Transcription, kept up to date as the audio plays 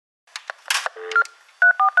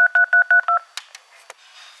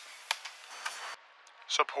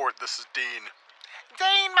Support, this is Dean.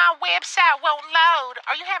 Dean, my website won't load.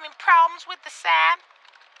 Are you having problems with the site?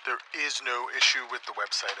 There is no issue with the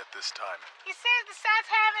website at this time. He says the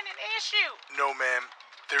site's having an issue. No, ma'am.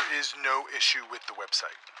 There is no issue with the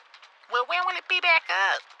website. Well, when will it be back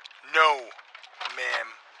up? No, ma'am.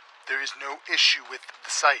 There is no issue with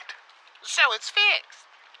the site. So it's fixed?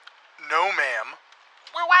 No, ma'am.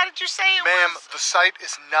 Well, why did you say it Ma'am, was... the site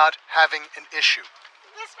is not having an issue.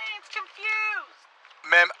 This man's confused.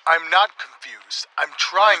 Ma'am, I'm not confused. I'm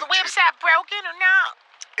trying Was the website broken or not?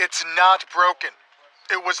 It's not broken.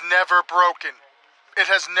 It was never broken. It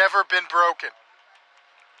has never been broken.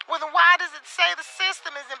 Well, then why does it say the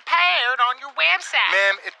system is impaired on your website?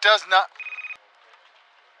 Ma'am, it does not...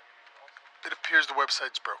 It appears the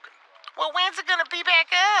website's broken. Well, when's it gonna be back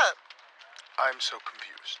up? I'm so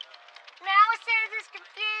confused. Now it says it's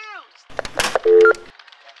confused.